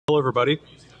everybody.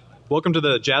 Welcome to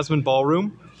the Jasmine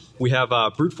Ballroom. We have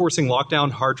brute forcing lockdown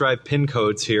hard drive pin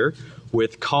codes here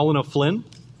with Colin O'Flynn.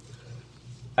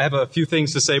 I have a few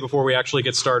things to say before we actually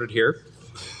get started here.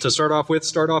 To start off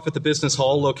at the business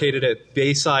hall located at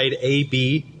Bayside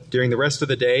AB during the rest of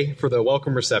the day for the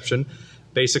welcome reception,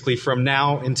 basically from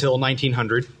now until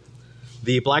 1900.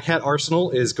 The Black Hat Arsenal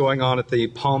is going on at the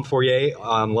Palm Foyer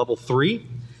on level 3.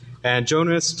 And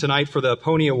join us tonight for the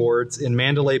Pony Awards in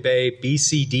Mandalay Bay,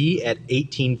 BCD at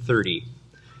 1830.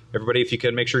 Everybody, if you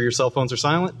could make sure your cell phones are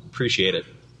silent, appreciate it.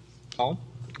 Colin?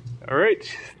 All right,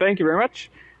 thank you very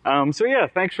much. So yeah,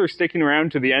 thanks for sticking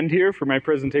around to the end here for my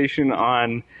presentation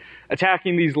on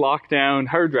attacking these lockdown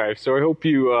hard drives. So I hope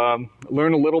you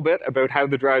learn a little bit about how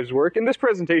the drives work. And this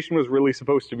presentation was really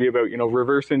supposed to be about,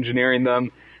 reverse engineering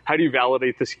them, how do you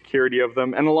validate the security of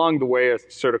them, and along the way, a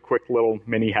sort of quick little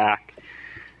mini hack.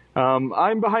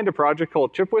 I'm behind a project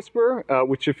called Chip Whisperer,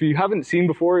 which if you haven't seen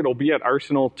before, it'll be at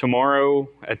Arsenal tomorrow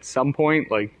at some point,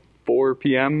 like 4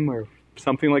 p.m. or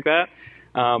something like that.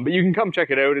 But you can come check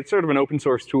it out. It's sort of an open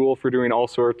source tool for doing all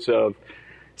sorts of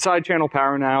side channel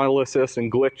power analysis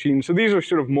and glitching. So these are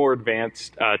sort of more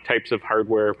advanced types of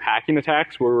hardware hacking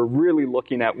attacks where we're really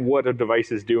looking at what a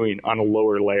device is doing on a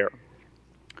lower layer.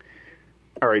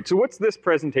 All right, so what's this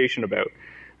presentation about?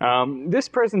 This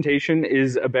presentation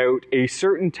is about a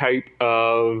certain type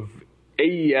of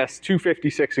AES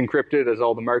 256 encrypted, as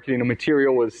all the marketing and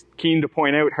material was keen to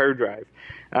point out, hard drive.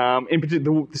 In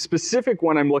particular, the specific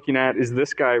one I'm looking at is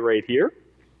this guy right here.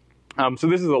 So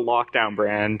this is a Lockdown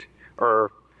brand,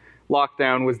 or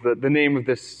Lockdown was the name of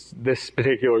this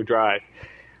particular drive.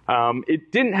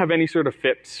 It didn't have any sort of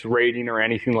FIPS rating or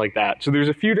anything like that. So there's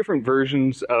a few different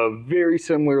versions of very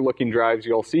similar looking drives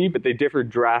you'll see, but they differ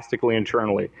drastically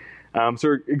internally.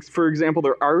 So for example,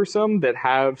 there are some that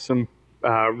have some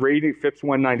FIPS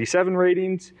 197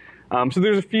 ratings. So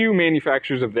there's a few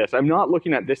manufacturers of this. I'm not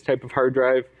looking at this type of hard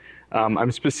drive.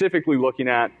 I'm specifically looking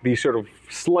at these sort of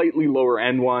slightly lower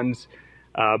end ones.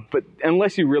 But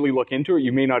unless you really look into it,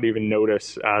 you may not even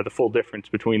notice the full difference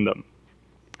between them.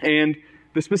 And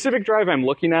the specific drive I'm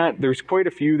looking at, there's quite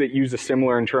a few that use a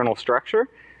similar internal structure,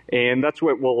 and that's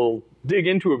what we'll dig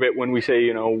into a bit when we say,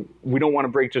 we don't want to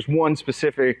break just one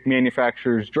specific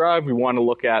manufacturer's drive, we want to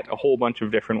look at a whole bunch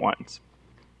of different ones.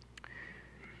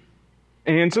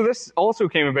 And so this also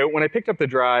came about when I picked up the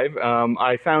drive.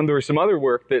 I found there was some other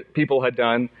work that people had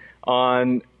done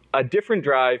on a different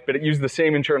drive, but it used the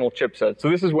same internal chipset. So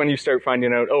this is when you start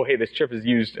finding out, oh, hey, this chip is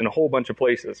used in a whole bunch of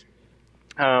places.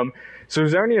 So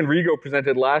Czarny and Rigo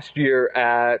presented last year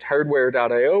at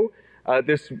hardware.io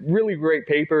this really great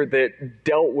paper that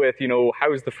dealt with,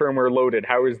 how is the firmware loaded?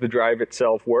 How does the drive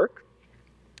itself work?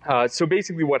 So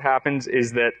basically what happens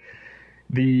is that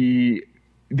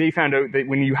they found out that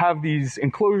when you have these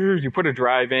enclosures, you put a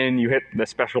drive in, you hit the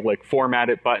special format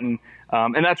it button,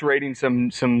 and that's writing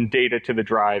some data to the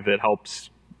drive that helps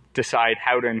decide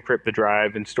how to encrypt the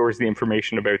drive and stores the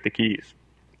information about the keys.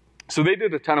 So they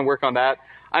did a ton of work on that.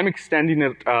 I'm extending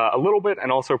it a little bit and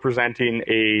also presenting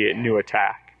a new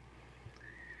attack.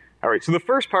 All right, so the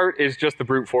first part is just the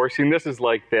brute forcing. This is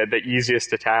like the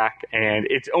easiest attack, and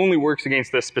it only works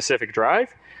against this specific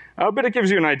drive, but it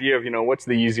gives you an idea of what's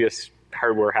the easiest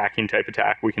hardware hacking type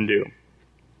attack we can do.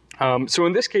 So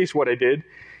in this case, what I did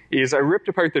is I ripped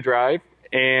apart the drive,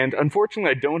 and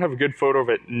unfortunately, I don't have a good photo of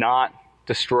it not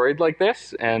destroyed like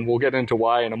this, and we'll get into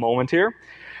why in a moment here.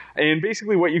 And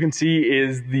basically what you can see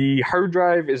is the hard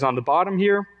drive is on the bottom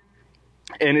here,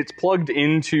 and it's plugged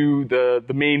into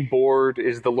the main board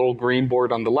is the little green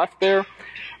board on the left there.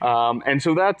 And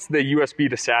so that's the USB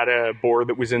to SATA board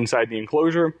that was inside the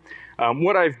enclosure.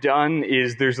 What I've done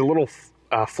is there's a little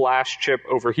flash chip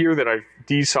over here that I've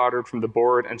desoldered from the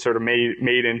board and sort of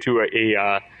made into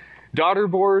a daughter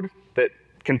board that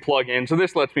can plug in. So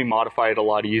this lets me modify it a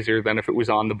lot easier than if it was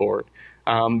on the board.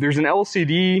 There's an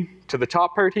LCD to the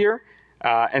top part here,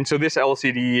 and so this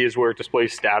LCD is where it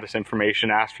displays status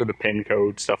information, asks for the pin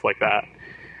code, stuff like that.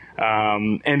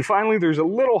 And finally, there's a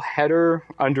little header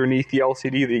underneath the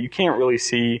LCD that you can't really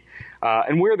see,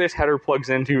 and where this header plugs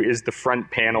into is the front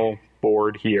panel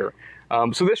board here.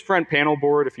 So this front panel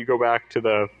board, if you go back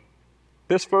to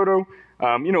this photo,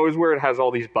 is where it has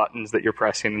all these buttons that you're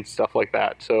pressing and stuff like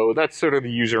that. So that's sort of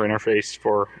the user interface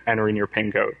for entering your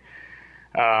pin code.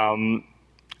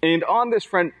 And on this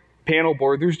front panel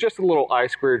board, there's just a little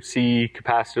I2C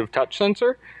capacitive touch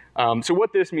sensor. So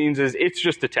what this means is it's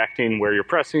just detecting where you're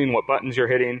pressing, what buttons you're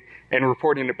hitting, and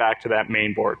reporting it back to that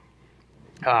main board.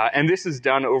 And this is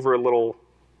done over a little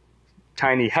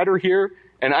tiny header here.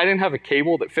 And I didn't have a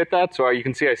cable that fit that, so you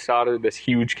can see I soldered this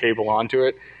huge cable onto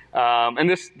it. And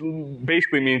this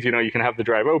basically means, you can have the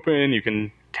drive open, you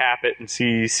can tap it and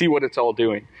see what it's all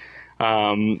doing.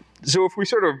 So if we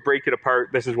sort of break it apart,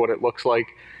 this is what it looks like.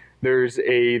 There's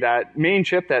that main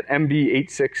chip, that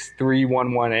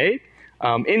MB86311A.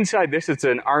 Inside this, it's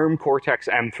an ARM Cortex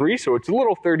M3, so it's a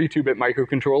little 32-bit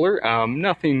microcontroller.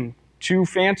 Nothing too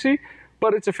fancy,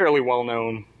 but it's a fairly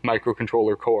well-known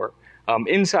microcontroller core.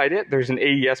 Inside it, there's an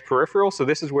AES peripheral, so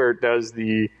this is where it does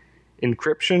the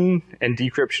encryption and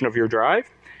decryption of your drive.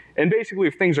 And basically,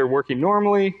 if things are working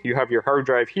normally, you have your hard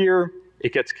drive here,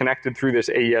 it gets connected through this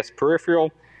AES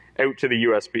peripheral out to the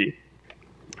USB.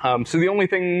 So the only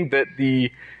thing that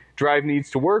the drive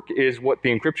needs to work is what the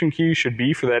encryption key should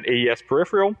be for that AES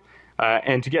peripheral.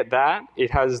 And to get that,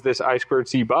 it has this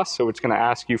I2C bus, so it's going to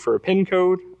ask you for a PIN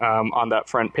code on that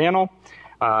front panel.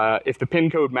 If the PIN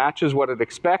code matches what it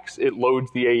expects, it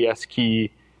loads the AES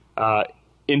key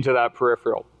into that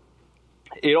peripheral.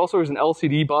 It also has an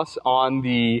LCD bus on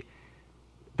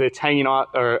that's hanging off,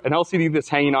 or an LCD that's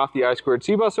hanging off the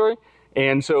I2C bus,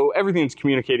 and so everything's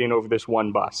communicating over this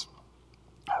one bus.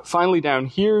 Finally, down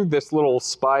here, this little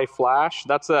SPI flash,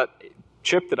 that's that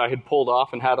chip that I had pulled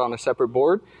off and had on a separate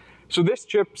board. So this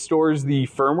chip stores the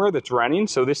firmware that's running.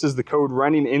 So this is the code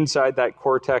running inside that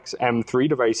Cortex M3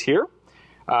 device here.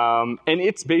 And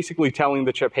it's basically telling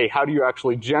the chip, hey, how do you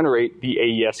actually generate the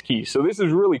AES key? So this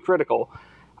is really critical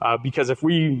because if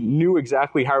we knew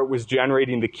exactly how it was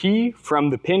generating the key from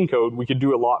the PIN code, we could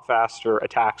do a lot faster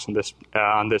attacks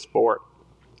on this board.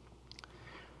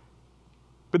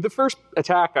 But the first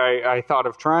attack I thought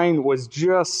of trying was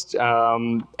just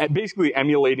basically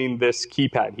emulating this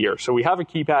keypad here. So we have a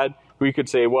keypad. We could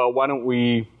say, well, why don't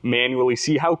we manually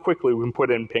see how quickly we can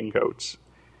put in PIN codes?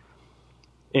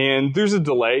 And there's a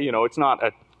delay. It's not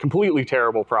a completely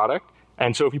terrible product.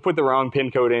 And so if you put the wrong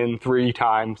PIN code in 3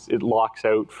 times, it locks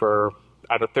out for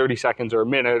either 30 seconds or a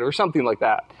minute or something like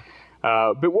that.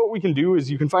 But what we can do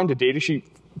is you can find a datasheet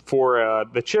for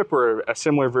the chip or a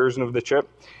similar version of the chip.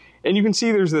 And you can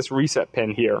see there's this reset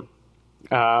pin here.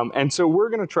 And so we're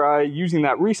going to try using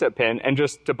that reset pin and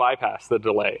just to bypass the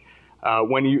delay.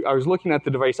 When I was looking at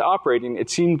the device operating, it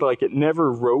seemed like it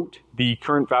never wrote the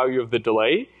current value of the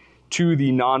delay to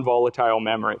the non-volatile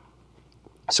memory.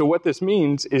 So what this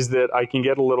means is that I can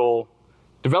get a little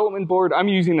development board. I'm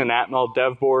using an Atmel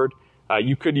dev board.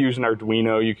 You could use an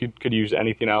Arduino. You could use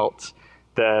anything else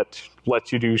that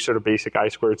lets you do sort of basic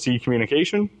I2C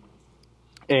communication.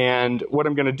 And what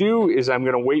I'm going to do is I'm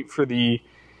going to wait for the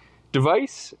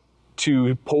device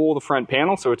to pull the front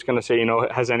panel. So it's going to say,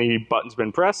 has any buttons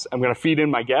been pressed? I'm going to feed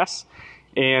in my guess,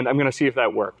 and I'm going to see if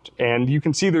that worked. And you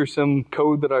can see there's some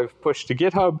code that I've pushed to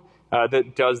GitHub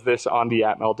that does this on the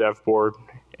Atmel dev board.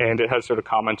 And it has sort of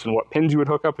comments on what pins you would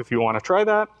hook up if you want to try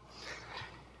that.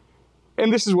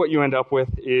 And this is what you end up with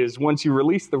is once you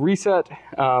release the reset,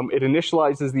 it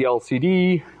initializes the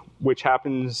LCD, which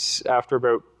happens after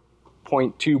about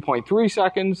 0.2, 0.3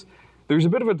 seconds. There's a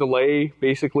bit of a delay,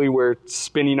 basically, where it's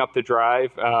spinning up the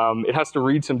drive. It has to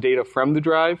read some data from the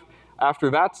drive.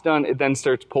 After that's done, it then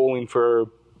starts polling for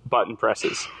button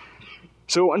presses.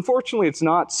 So unfortunately, it's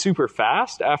not super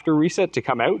fast after reset to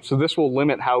come out, so this will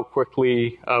limit how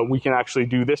quickly we can actually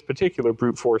do this particular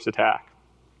brute force attack.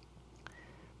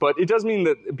 But it does mean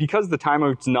that because the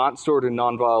timeout's not stored in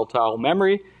non-volatile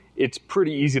memory, it's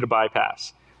pretty easy to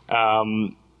bypass.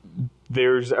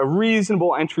 There's a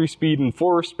reasonable entry speed and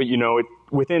force, but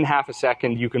within half a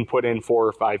second, you can put in 4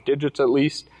 or 5 digits at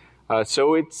least.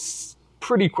 So it's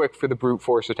pretty quick for the brute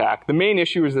force attack. The main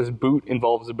issue is this boot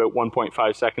involves about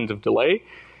 1.5 seconds of delay.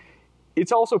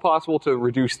 It's also possible to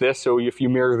reduce this, so if you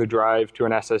mirror the drive to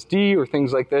an SSD or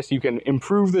things like this, you can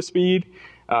improve the speed.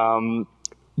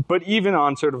 But even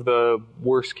on sort of the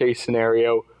worst case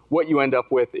scenario, what you end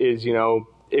up with is,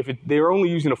 if they're only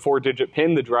using a 4-digit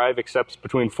pin, the drive accepts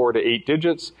between 4 to 8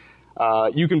 digits.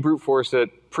 You can brute force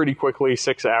it pretty quickly,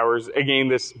 6 hours. Again,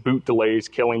 this boot delay is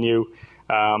killing you.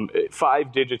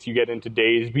 5 digits, you get into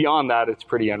days. Beyond that, it's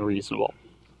pretty unreasonable.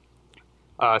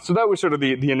 So that was sort of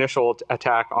the initial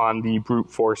attack on the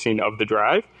brute forcing of the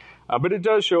drive. But it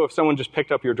does show if someone just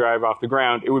picked up your drive off the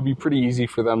ground, it would be pretty easy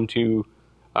for them to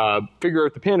figure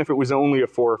out the pin if it was only a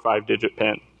 4 or 5 digit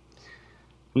pin.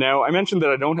 Now, I mentioned that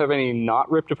I don't have any not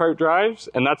ripped apart drives,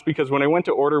 and that's because when I went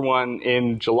to order one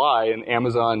in July in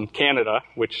Amazon Canada,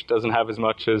 which doesn't have as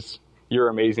much as your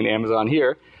amazing Amazon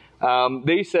here,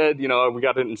 they said, we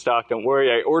got it in stock, don't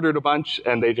worry. I ordered a bunch,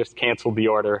 and they just canceled the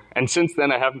order. And since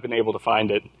then, I haven't been able to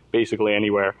find it basically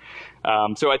anywhere.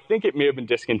 So I think it may have been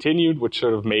discontinued, which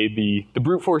sort of made the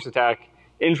brute force attack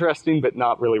interesting, but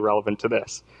not really relevant to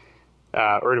this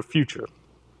or to future.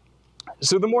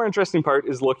 So the more interesting part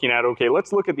is looking at, okay,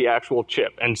 let's look at the actual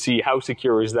chip and see how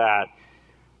secure is that.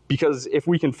 Because if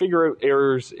we can figure out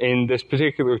errors in this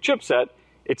particular chipset,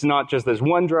 it's not just this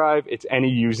one drive, it's any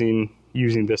using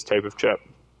this type of chip.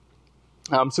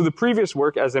 So the previous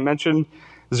work, as I mentioned,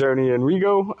 Czarny and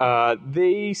Rigo,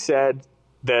 they said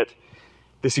that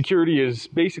the security is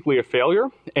basically a failure,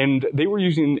 and they were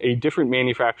using a different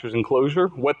manufacturer's enclosure.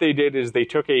 What they did is they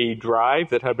took a drive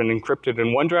that had been encrypted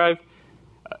in one drive,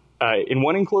 in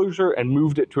one enclosure, and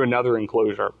moved it to another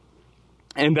enclosure.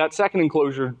 And that second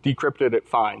enclosure decrypted it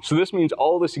fine. So this means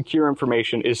all the secure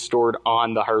information is stored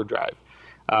on the hard drive.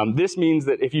 This means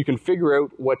that if you can figure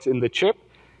out what's in the chip,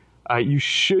 you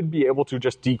should be able to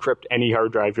just decrypt any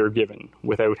hard drive you're given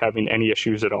without having any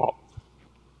issues at all.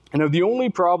 And now the only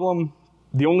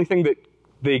thing that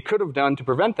they could have done to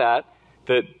prevent that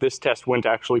this test wouldn't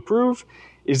actually prove,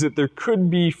 is that there could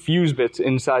be fuse bits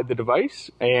inside the device,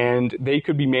 and they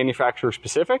could be manufacturer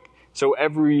specific. So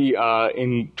every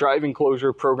drive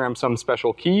enclosure programs some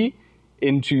special key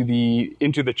into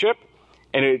the chip,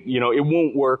 and it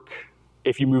won't work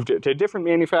if you moved it to different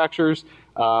manufacturers.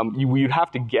 You'd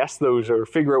have to guess those or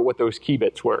figure out what those key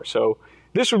bits were. So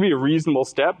this would be a reasonable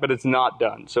step, but it's not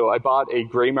done. So I bought a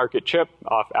gray market chip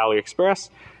off AliExpress,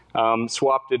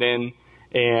 swapped it in,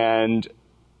 and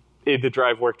the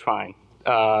drive worked fine.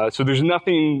 So there's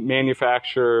nothing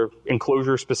manufacturer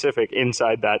enclosure specific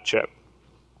inside that chip.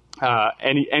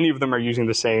 Any of them are using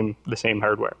the same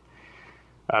hardware.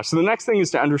 So the next thing is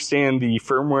to understand the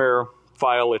firmware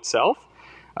file itself.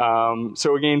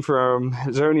 So again, from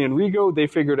Czarny and Rigo, they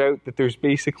figured out that there's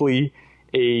basically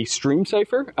a stream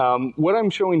cipher. What I'm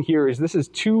showing here is this is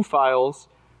two files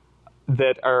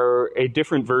that are a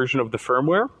different version of the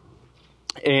firmware.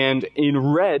 And in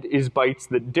red is bytes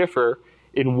that differ.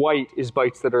 In white is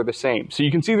bytes that are the same. So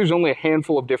you can see there's only a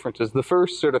handful of differences. The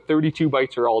first sort of 32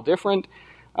 bytes are all different.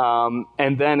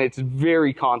 And then it's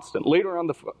very constant. Later on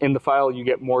in the file, you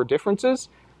get more differences.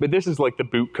 But this is like the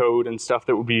boot code and stuff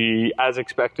that would be, as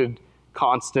expected,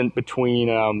 constant between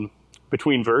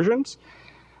versions.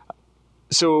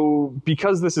 So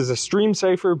because this is a stream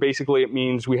cipher, basically it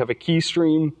means we have a key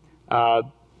stream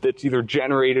that's either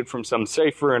generated from some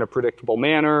cipher in a predictable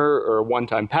manner or a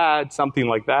one-time pad, something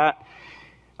like that.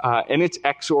 And it's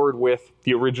XORed with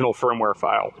the original firmware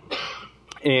file.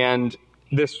 And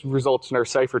this results in our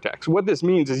ciphertext. What this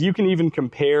means is you can even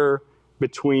compare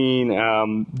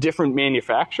between different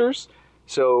manufacturers.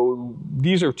 So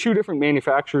these are two different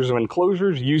manufacturers of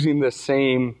enclosures using the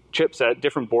same chipset,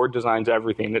 different board designs,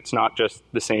 everything. It's not just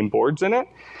the same boards in it.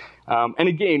 And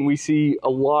again, we see a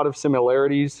lot of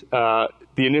similarities. The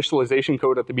initialization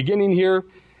code at the beginning here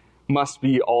must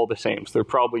be all the same. So they're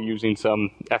probably using some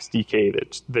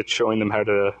SDK that's showing them how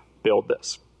to build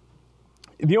this.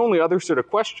 The only other sort of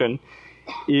question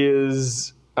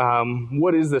is,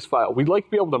 what is this file? We'd like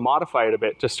to be able to modify it a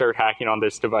bit to start hacking on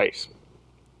this device.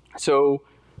 So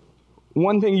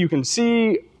one thing you can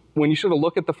see when you sort of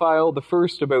look at the file, the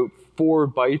first about 4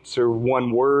 bytes or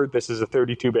 1 word, this is a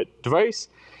 32-bit device,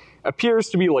 appears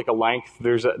to be like a length.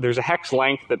 There's a hex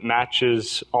length that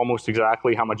matches almost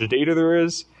exactly how much data there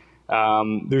is.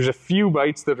 There's a few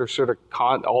bytes that are sort of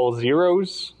all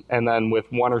zeros, and then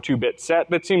with 1 or 2 bit set,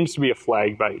 that seems to be a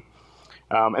flag byte.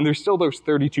 And there's still those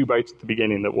 32 bytes at the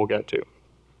beginning that we'll get to.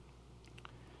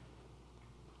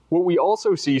 What we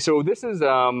also see, so this is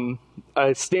a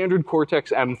standard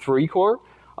Cortex M3 core.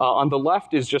 On the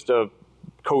left is just a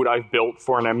code I've built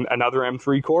for another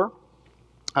M3 core.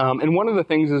 And one of the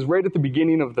things is right at the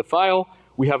beginning of the file,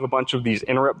 we have a bunch of these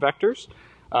interrupt vectors.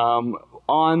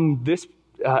 On this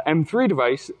M3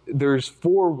 device, there's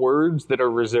 4 words that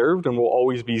are reserved and will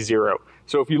always be 0.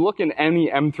 So if you look in any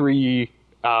M3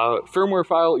 firmware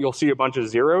file, you'll see a bunch of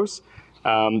zeros.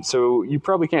 So you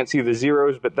probably can't see the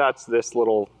zeros, but that's this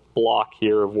little block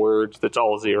here of words that's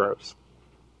all zeros.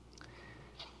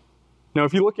 Now,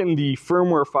 if you look in the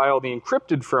firmware file, the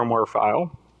encrypted firmware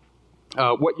file,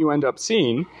 what you end up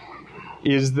seeing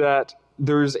is that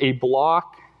there's a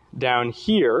block down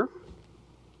here.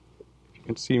 You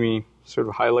can see me sort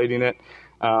of highlighting it.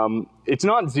 It's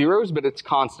not zeros, but it's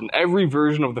constant. Every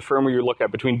version of the firmware you look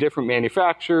at between different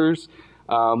manufacturers,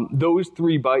 those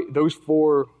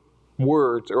 4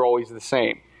 words are always the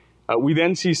same. We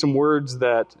then see some words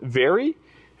that vary,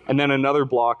 and then another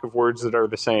block of words that are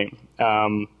the same.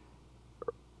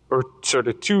 Or sort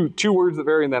of two words that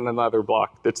vary, and then another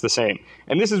block that's the same.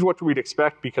 And this is what we'd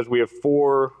expect because we have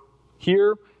 4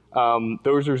 here.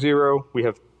 Those are 0. We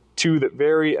have 2 that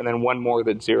vary, and then 1 more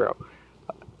that's 0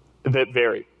 that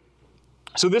vary.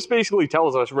 So this basically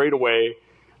tells us right away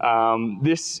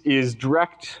this is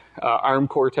direct ARM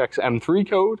Cortex M3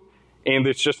 code. and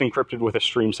it's just encrypted with a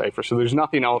stream cipher. So there's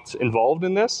nothing else involved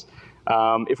in this.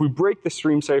 If we break the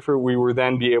stream cipher, we will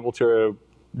then be able to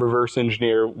reverse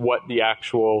engineer what the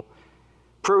actual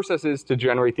process is to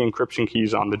generate the encryption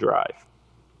keys on the drive.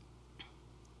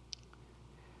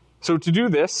 So to do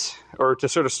this, or to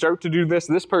sort of start to do this,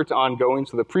 this part's ongoing.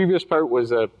 So the previous part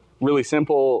was a really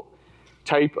simple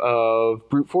type of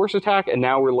brute force attack, and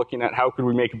now we're looking at how could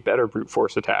we make a better brute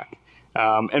force attack.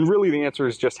 And really the answer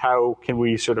is just how can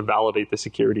we sort of validate the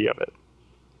security of it.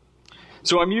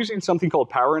 So I'm using something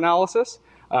called power analysis.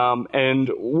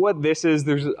 And what this is,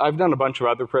 I've done a bunch of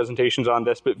other presentations on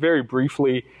this, but very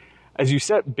briefly, as you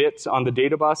set bits on the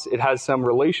data bus, it has some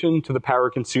relation to the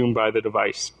power consumed by the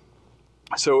device.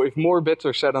 So if more bits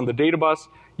are set on the data bus,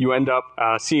 you end up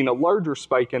seeing a larger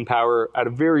spike in power at a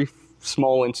very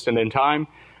small instant in time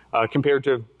compared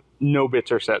to no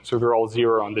bits are set, so they're all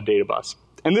 0 on the data bus.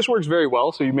 And this works very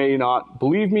well, so you may not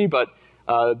believe me, but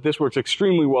this works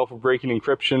extremely well for breaking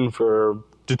encryption, for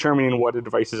determining what a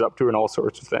device is up to, and all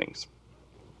sorts of things.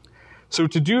 So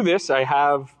to do this, I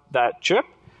have that chip,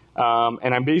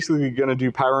 and I'm basically going to do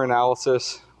power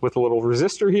analysis with a little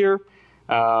resistor here.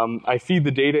 I feed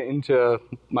the data into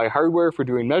my hardware for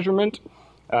doing measurement.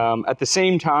 At the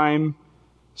same time,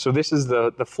 so this is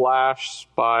the flash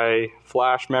by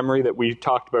flash memory that we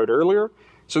talked about earlier.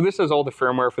 So this has all the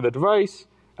firmware for the device.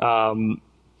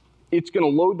 It's going to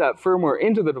load that firmware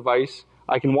into the device.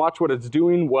 I can watch what it's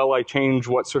doing while I change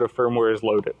what sort of firmware is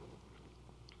loaded.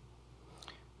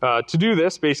 To do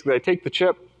this, basically I take the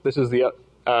chip. This is the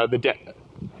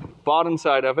bottom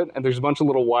side of it, and there's a bunch of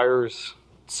little wires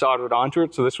soldered onto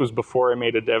it. So this was before I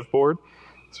made a dev board.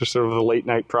 It's sort of a late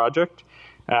night project.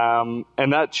 And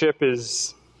that chip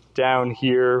is down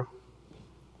here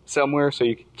somewhere, so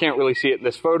you can't really see it in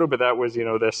this photo, but that was,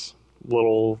 this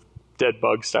little dead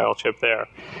bug style chip there.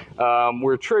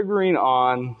 We're triggering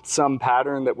on some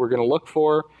pattern that we're going to look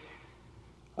for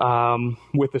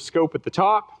with the scope at the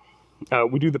top.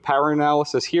 We do the power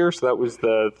analysis here, so that was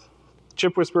the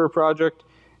Chip Whisperer project,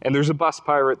 and there's a bus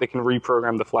pirate that can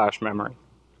reprogram the flash memory.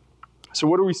 So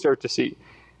what do we start to see?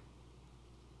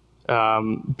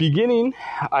 Beginning,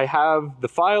 I have the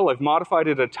file. I've modified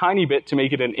it a tiny bit to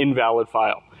make it an invalid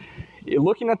file.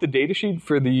 Looking at the datasheet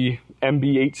for the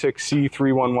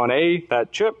MB86C311A,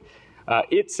 that chip,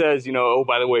 it says, oh,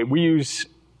 by the way, we use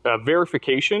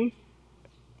verification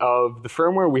of the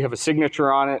firmware. We have a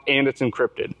signature on it, and it's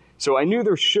encrypted. So I knew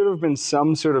there should have been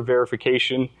some sort of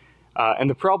verification. And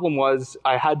the problem was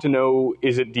I had to know,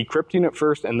 is it decrypting it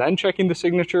first and then checking the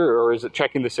signature, or is it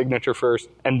checking the signature first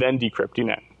and then decrypting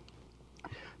it?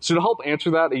 So to help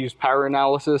answer that, I used power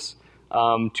analysis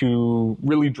to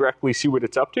really directly see what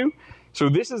it's up to. So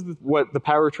this is what the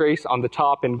power trace on the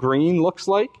top in green looks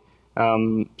like.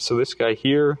 So this guy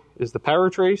here is the power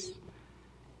trace,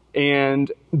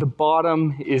 and the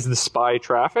bottom is the SPI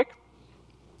traffic.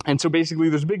 And so basically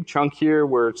there's a big chunk here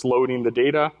where it's loading the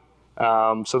data.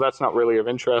 So that's not really of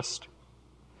interest.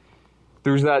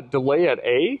 There's that delay at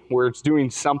A where it's doing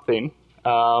something,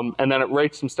 and then it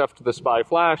writes some stuff to the SPI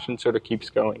flash and sort of keeps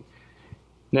going.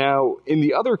 Now, in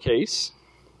the other case,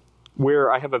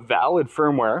 where I have a valid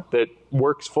firmware that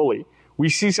works fully, we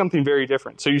see something very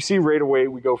different. So you see right away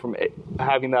we go from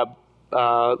having that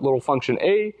little function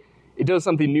A, it does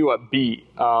something new at B,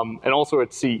 and also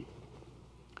at C.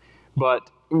 But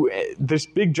this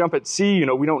big jump at C,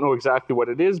 we don't know exactly what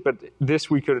it is, but this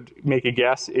we could make a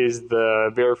guess is the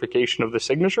verification of the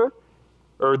signature,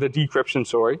 or the decryption,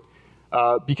 sorry,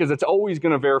 because it's always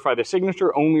going to verify the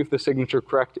signature. Only if the signature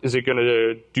correct is it going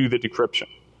to do the decryption.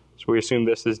 So we assume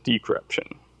this is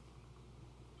decryption.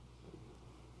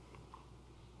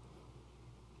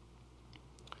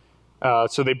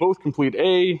 So they both complete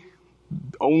A,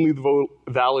 only the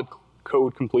valid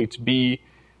code completes B,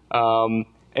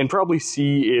 and probably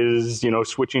C is,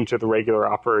 switching to the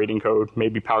regular operating code,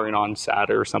 maybe powering on SATA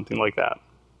or something like that.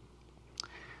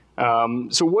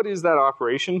 So what is that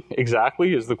operation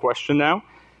exactly is the question now.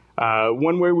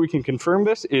 One way we can confirm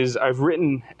this is I've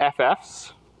written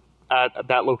FFs at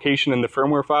that location in the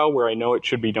firmware file where I know it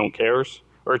should be don't cares,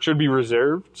 or it should be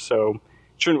reserved, so it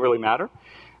shouldn't really matter.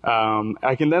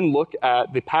 I can then look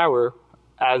at the power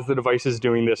as the device is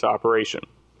doing this operation.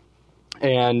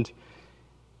 And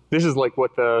this is like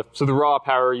so the raw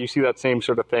power, you see that same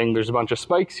sort of thing. There's a bunch of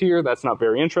spikes here. That's not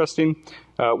very interesting.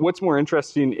 What's more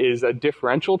interesting is a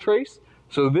differential trace.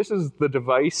 So this is the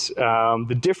device,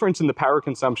 the difference in the power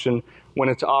consumption when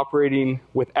it's operating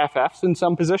with FFs in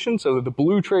some position. So the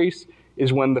blue trace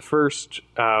is when the first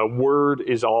word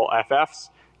is all FFs.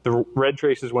 The red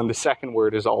trace is when the second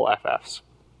word is all FFs.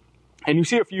 And you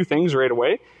see a few things right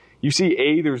away. You see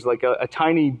A, there's like a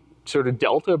tiny sort of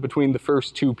delta between the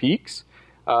first two peaks.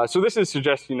 So this is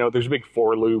suggesting, there's a big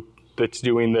for loop that's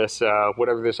doing this,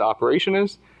 whatever this operation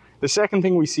is. The second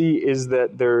thing we see is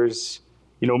that there's,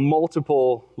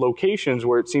 multiple locations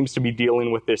where it seems to be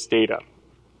dealing with this data.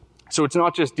 So it's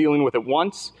not just dealing with it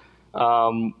once,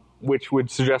 which would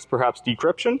suggest perhaps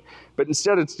decryption, but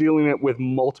instead it's dealing it with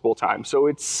multiple times. So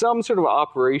it's some sort of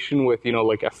operation with,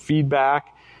 like a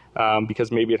feedback,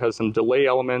 because maybe it has some delay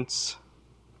elements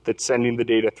that's sending the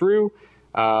data through,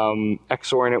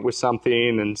 XORing it with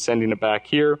something and sending it back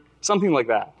here, something like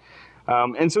that.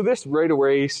 And so this right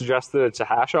away suggests that it's a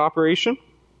hash operation.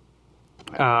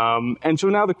 And so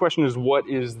now the question is, what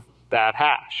is that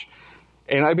hash?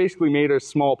 And I basically made a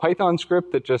small Python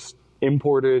script that just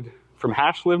imported from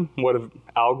hashlib what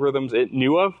algorithms it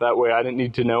knew of. That way I didn't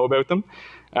need to know about them.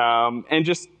 And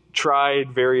just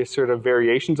tried various sort of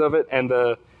variations of it. And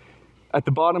at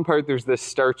the bottom part, there's this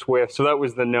starts with, so that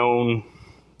was the known,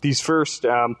 these first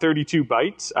 32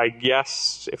 bytes, I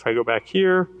guess, if I go back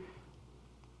here,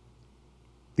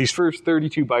 these first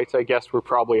 32 bytes, I guess, were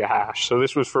probably a hash. So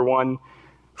this was for one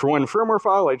firmware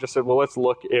file. I just said, well, let's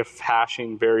look if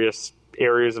hashing various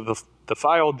areas of the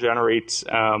file generates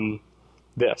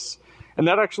this. And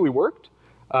that actually worked.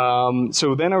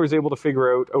 So then I was able to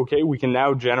figure out, okay, we can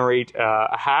now generate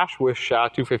a hash with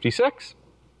SHA-256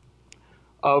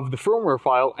 of the firmware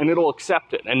file, and it'll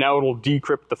accept it, and now it'll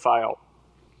decrypt the file.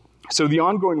 So the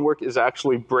ongoing work is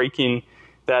actually breaking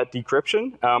that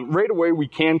decryption. Right away, we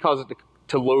can cause it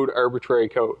to load arbitrary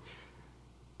code.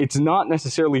 It's not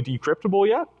necessarily decryptable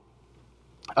yet,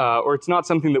 or it's not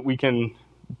something that we can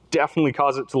definitely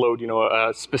cause it to load,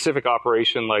 a specific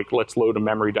operation like let's load a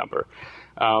memory dumper.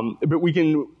 But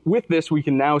with this, we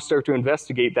can now start to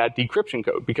investigate that decryption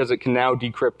code because it can now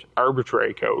decrypt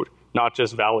arbitrary code, not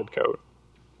just valid code.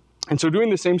 And so doing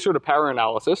the same sort of power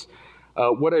analysis,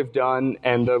 what I've done,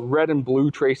 and the red and blue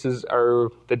traces are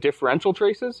the differential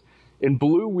traces. In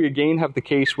blue, we again have the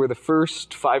case where the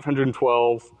first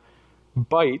 512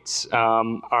 bytes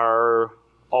are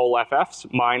all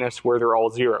FFs minus where they're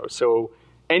all zeros. So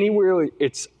anywhere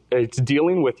it's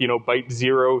dealing with, byte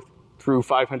 0 through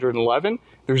 511,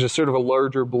 there's a sort of a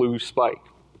larger blue spike.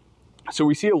 So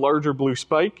we see a larger blue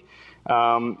spike.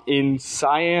 In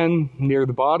cyan near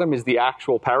the bottom is the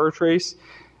actual power trace.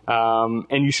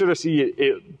 And you sort of see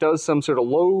it does some sort of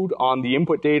load on the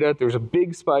input data. There's a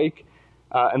big spike.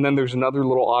 And then there's another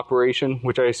little operation,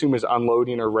 which I assume is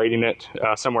unloading or writing it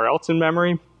somewhere else in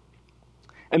memory.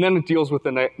 And then it deals with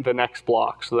the next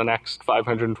block, so the next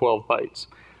 512 bytes.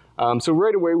 So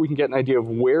right away, we can get an idea of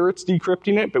where it's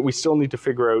decrypting it, but we still need to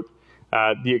figure out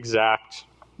the exact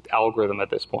algorithm at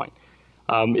this point.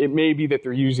 It may be that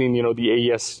they're using,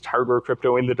 the AES hardware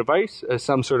crypto in the device as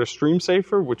some sort of stream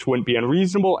cipher, which wouldn't be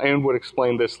unreasonable and would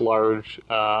explain this large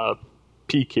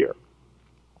peak here.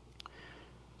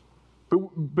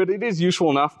 But it is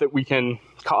useful enough that we can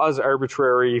cause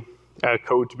arbitrary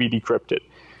code to be decrypted.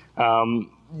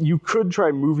 You could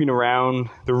try moving around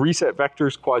the reset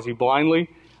vectors quasi-blindly.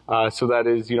 So that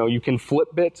is, you can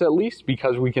flip bits at least,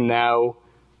 because we can now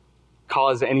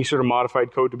cause any sort of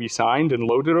modified code to be signed and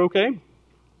loaded okay.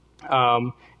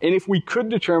 And if we could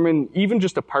determine even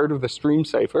just a part of the stream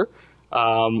cipher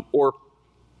or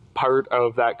part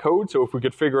of that code, so if we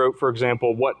could figure out, for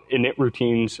example, what init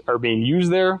routines are being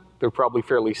used there, they're probably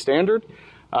fairly standard.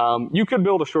 You could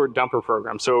build a short dumper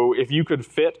program. So if you could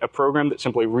fit a program that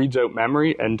simply reads out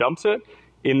memory and dumps it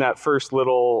in that first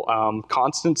little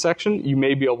constant section, you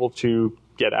may be able to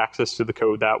get access to the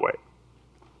code that way.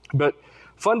 But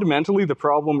fundamentally, the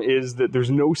problem is that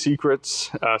there's no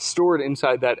secrets stored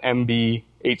inside that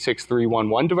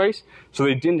MB86311 device. So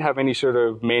they didn't have any sort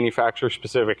of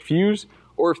manufacturer-specific fuse.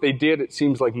 Or if they did, it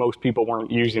seems like most people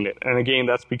weren't using it. And again,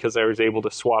 that's because I was able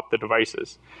to swap the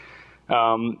devices.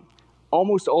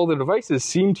 Almost all the devices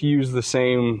seem to use that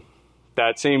same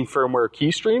firmware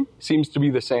key stream, seems to be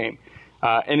the same.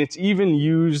 And it's even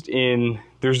used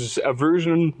there's a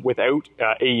version without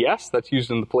AES that's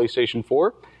used in the PlayStation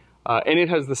 4. And it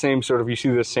has the same sort of, you see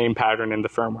the same pattern in the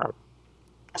firmware.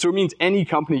 So it means any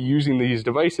company using these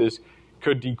devices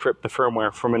could decrypt the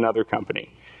firmware from another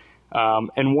company.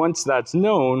 And once that's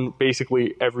known,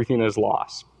 basically everything is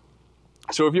lost.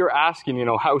 So if you're asking,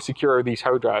 how secure are these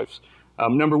hard drives?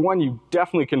 Number one, you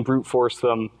definitely can brute force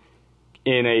them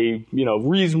in a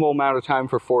reasonable amount of time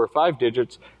for 4 or 5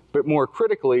 digits. But more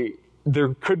critically,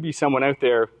 there could be someone out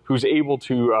there who's able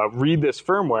to read this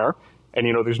firmware. And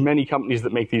there's many companies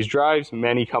that make these drives,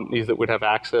 many companies that would have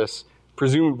access,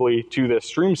 presumably, to this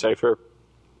stream cipher.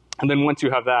 And then once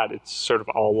you have that, it's sort of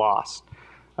all lost.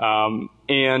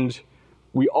 And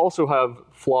we also have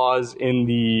flaws in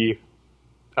the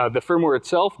The firmware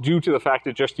itself, due to the fact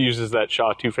it just uses that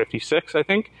SHA-256, I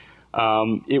think,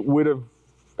 it would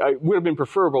have been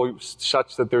preferable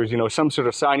such that there's some sort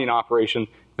of signing operation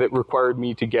that required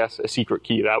me to guess a secret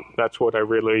key. That's what I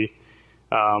really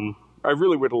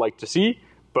would like to see,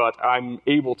 but I'm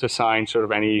able to sign sort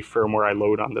of any firmware I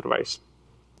load on the device.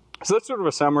 So that's sort of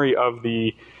a summary of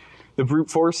the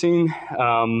brute forcing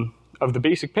of the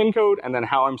basic pin code, and then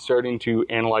how I'm starting to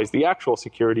analyze the actual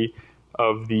security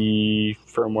of the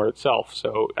firmware itself.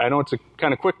 So I know it's a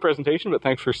kind of quick presentation, but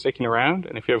thanks for sticking around.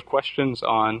 And if you have questions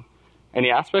on any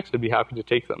aspects, I'd be happy to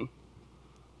take them.